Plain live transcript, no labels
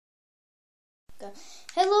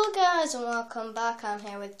Hello guys and welcome back. I'm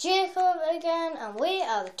here with Jacob again and we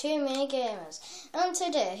are the Two Mini Gamers. And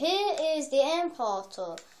today here is the end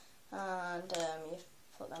portal and you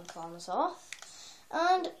put them corners off.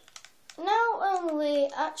 And now we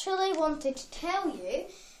actually wanted to tell you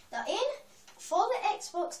that for the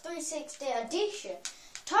Xbox 360 edition,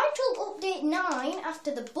 titled Update 9 after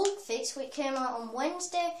the bug fix which came out on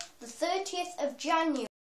Wednesday the 30th of January.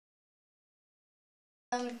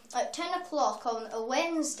 At 10 o'clock on a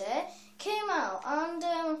Wednesday came out, and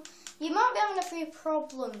you might be having a few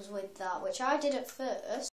problems with that, which I did at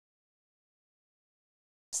first.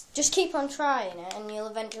 Just keep on trying it and you'll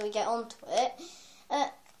eventually get onto it.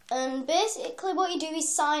 And basically what you do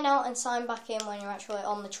is sign out and sign back in when you're actually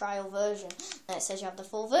on the trial version. And it says you have the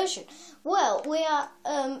full version. Well, we are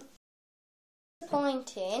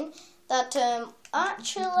pointing that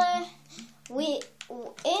actually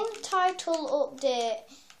in title update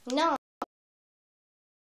 9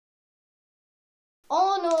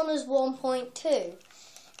 or known as 1.2,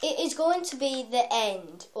 it is going to be the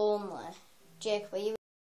end only. Jake, were you?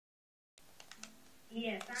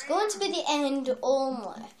 Yes, it's going to be the end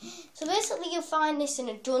only. So basically you'll find this in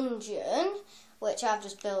a dungeon, which I've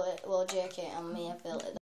just built it, well JK and me have built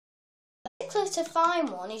it. Basically to find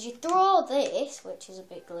one is you throw this, which is a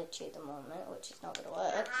bit glitchy at the moment, which is not going to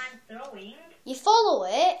work. I'm throwing. You follow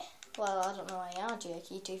it, well I don't know where you are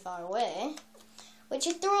Jake, you're too far away. Which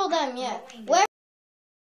you throw them, yeah. Where you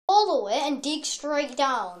follow it and dig straight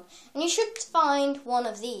down. And you should find one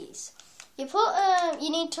of these. You put, you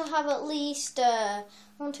need to have at least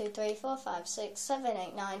 1, 2, 3, 4, 5, 6, 7,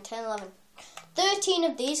 8, 9, 10, 11, 13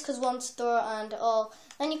 of these, because one's throw and all.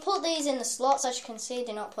 Then you put these in the slots. As you can see,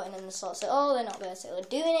 they're not putting in the slots at all. They're not basically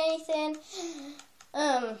doing anything.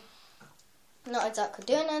 Not exactly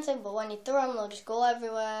doing anything, but when you throw them, they'll just go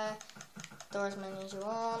everywhere. Throw as many as you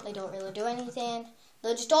want. They don't really do anything.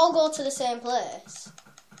 They'll just all go to the same place,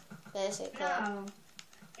 basically. No.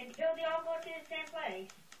 And will they all go to the same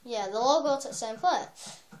place? Yeah, they'll all go to the same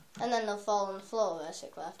place, and then they'll fall on the floor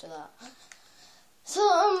basically after that.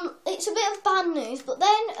 So it's a bit of bad news, but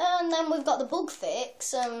then we've got the bug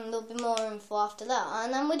fix, and there'll be more info after that.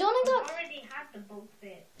 And then we don't exactly. We already had the bug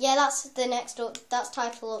fix. Yeah, that's the next. That's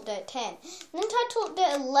title update 10. And then title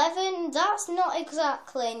update 11. That's not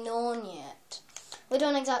exactly known yet. We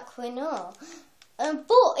don't exactly know.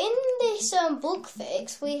 But in this bug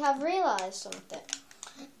fix, we have realised something.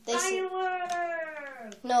 Fireworks!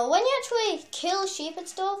 No, when you actually kill sheep and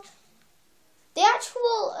stuff, the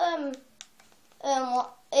actual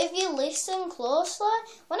if you listen closely,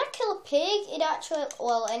 when I kill a pig, it actually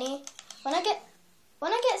I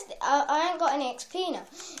ain't got any XP now.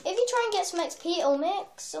 If you try and get some XP, it'll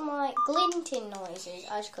make some like glinting noises,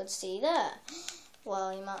 as you could see there.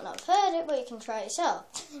 Well, you might not have heard it, but you can try it yourself.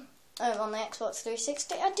 On the Xbox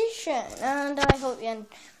 360 edition, and I hope you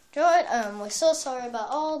enjoyed. We're so sorry about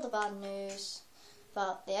all the bad news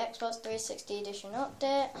about the Xbox 360 edition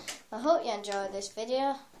update. I hope you enjoyed this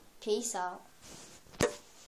video. Peace out.